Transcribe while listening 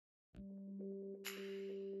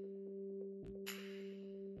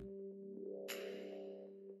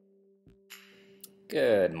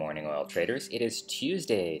Good morning, oil traders. It is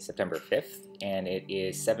Tuesday, September 5th, and it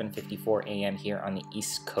is 7:54 a.m. here on the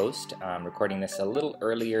East Coast. I'm recording this a little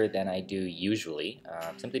earlier than I do usually,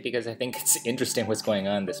 simply because I think it's interesting what's going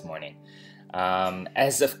on this morning.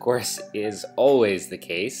 As of course is always the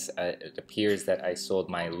case, it appears that I sold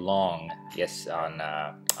my long, on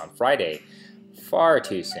Friday, far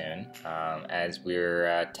too soon, as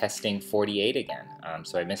we're testing 48 again.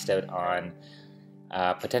 So I missed out on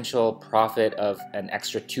potential profit of an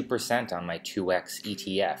extra 2% on my 2X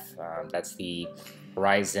ETF. That's the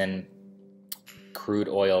Horizon Crude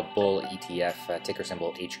Oil Bull ETF, ticker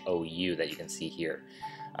symbol HOU, that you can see here.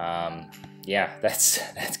 Yeah, that's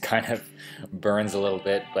kind of burns a little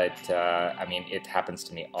bit, but I mean, it happens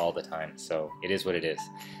to me all the time, so it is what it is.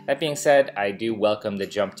 That being said, I do welcome the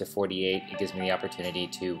jump to 48. It gives me the opportunity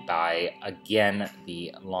to buy again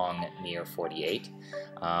the long near 48.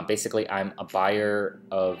 Basically, I'm a buyer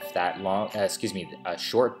of that a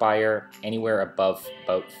short buyer anywhere above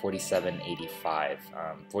about 47.85,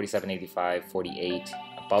 47.85, 48.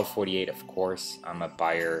 Above 48, of course, I'm a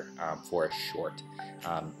buyer for a short,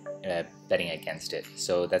 betting against it.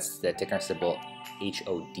 So that's the ticker symbol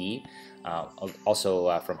HOD,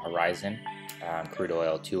 also from Horizon, Crude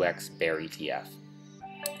Oil 2X Bear ETF.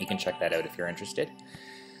 You can check that out if you're interested.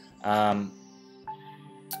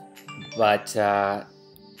 But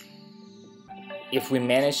if we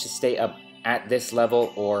manage to stay up at this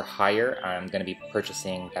level or higher, I'm going to be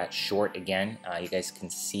purchasing that short again. You guys can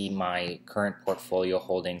see my current portfolio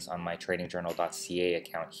holdings on my TradingJournal.ca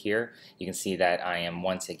account here. You can see that I am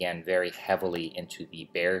once again very heavily into the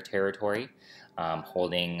bear territory,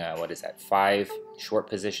 holding, 5 short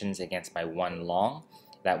positions against my 1 long.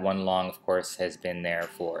 That 1 long, of course, has been there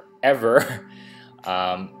forever.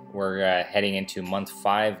 We're heading into month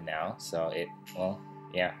 5 now, so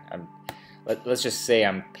let's just say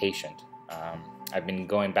I'm patient. I've been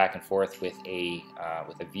going back and forth with a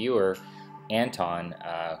viewer, Anton,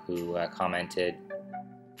 who commented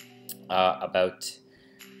about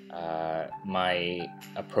my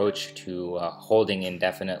approach to holding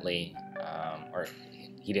indefinitely, or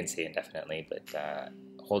he didn't say indefinitely, but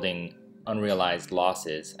holding unrealized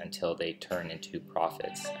losses until they turn into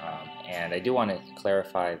profits. And I do want to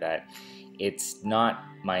clarify that it's not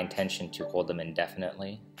my intention to hold them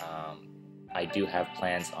indefinitely. I do have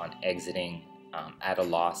plans on exiting at a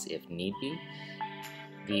loss if need be.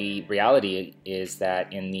 The reality is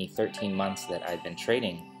that in the 13 months that I've been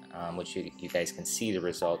trading, which you guys can see the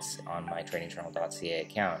results on my TradingJournal.ca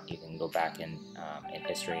account, you can go back in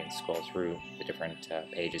history and scroll through the different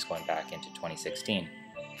pages going back into 2016.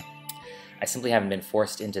 I simply haven't been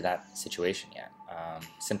forced into that situation yet.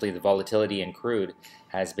 Simply the volatility in crude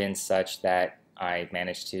has been such that I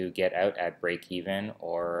managed to get out at break even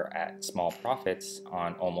or at small profits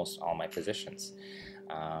on almost all my positions.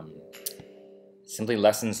 Simply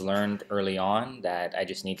lessons learned early on that I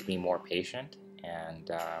just need to be more patient, and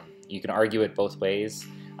you can argue it both ways.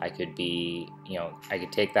 I could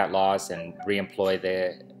take that loss and redeploy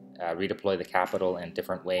the capital in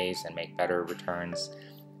different ways and make better returns.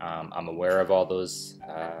 I'm aware of all those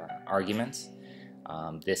arguments.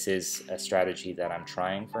 This is a strategy that I'm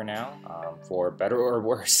trying for now, for better or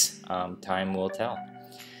worse. Time will tell.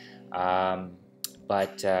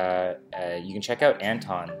 But you can check out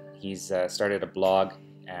Anton. He's started a blog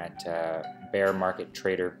at Bear Market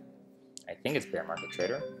Trader. I think it's Bear Market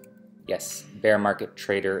Trader. Yes,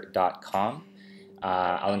 bearmarkettrader.com.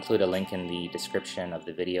 I'll include a link in the description of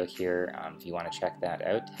the video here if you want to check that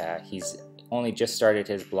out. He's only just started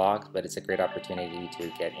his blog, but it's a great opportunity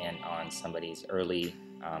to get in on somebody's early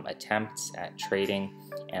attempts at trading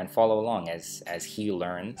and follow along as he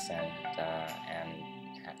learns and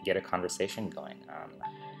get a conversation going.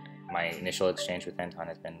 My initial exchange with Anton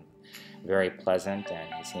has been very pleasant,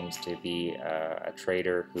 and he seems to be a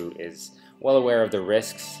trader who is well aware of the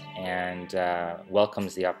risks and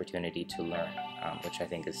welcomes the opportunity to learn, which I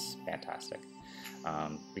think is fantastic.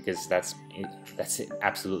 Because that's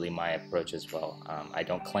absolutely my approach as well. I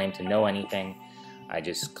don't claim to know anything. I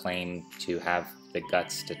just claim to have the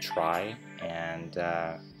guts to try, and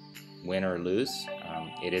win or lose,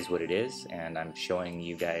 it is what it is, and I'm showing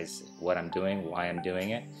you guys what I'm doing, why I'm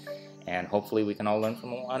doing it, and hopefully we can all learn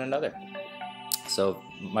from one another. So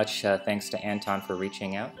much thanks to Anton for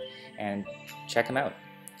reaching out, and check him out.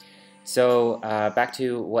 So back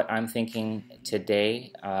to what I'm thinking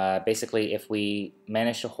today. Basically, if we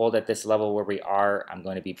manage to hold at this level where we are, I'm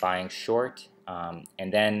going to be buying short,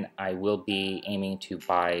 and then I will be aiming to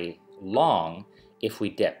buy long if we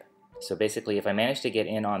dip. So basically, if I manage to get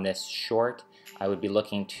in on this short, I would be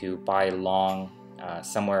looking to buy long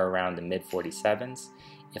somewhere around the mid 47s.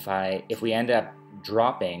 If we end up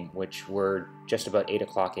dropping, which we're just about 8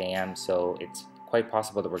 o'clock a.m., so it's quite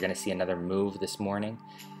possible that we're going to see another move this morning,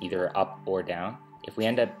 either up or down. If we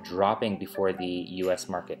end up dropping before the US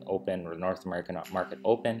market open or North American market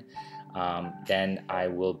open, then I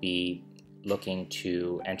will be looking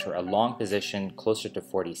to enter a long position closer to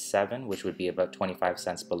 47, which would be about 25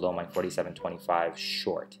 cents below my 47.25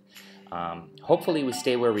 short. Hopefully we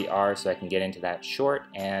stay where we are so I can get into that short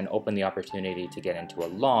and open the opportunity to get into a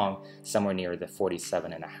long somewhere near the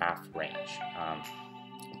 47.5 range.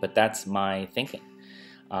 But that's my thinking.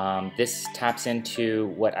 This taps into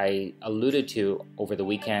what I alluded to over the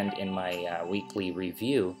weekend in my weekly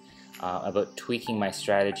review about tweaking my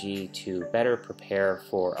strategy to better prepare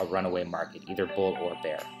for a runaway market, either bull or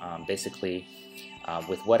bear. Basically,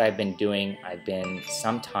 with what I've been doing, I've been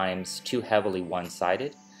sometimes too heavily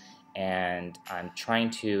one-sided, and I'm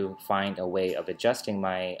trying to find a way of adjusting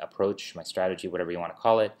my approach, my strategy, whatever you want to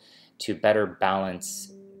call it, to better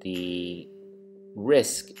balance the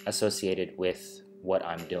risk associated with what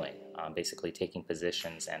I'm doing. Basically taking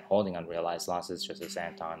positions and holding unrealized losses, just as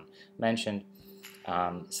Anton mentioned,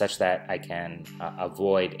 such that I can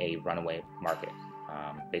avoid a runaway market,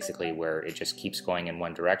 basically where it just keeps going in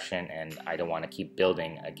one direction and I don't want to keep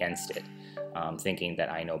building against it, thinking that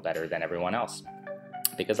I know better than everyone else,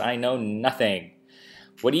 because I know nothing.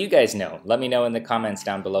 What do you guys know? Let me know in the comments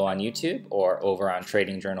down below on YouTube or over on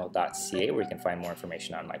TradingJournal.ca, where you can find more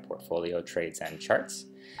information on my portfolio, trades, and charts.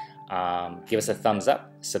 Give us a thumbs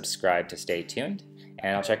up, subscribe to stay tuned,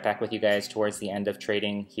 and I'll check back with you guys towards the end of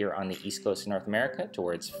trading here on the East Coast of North America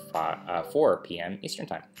towards 4 p.m. Eastern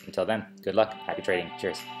Time. Until then, good luck, happy trading,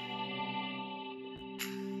 cheers.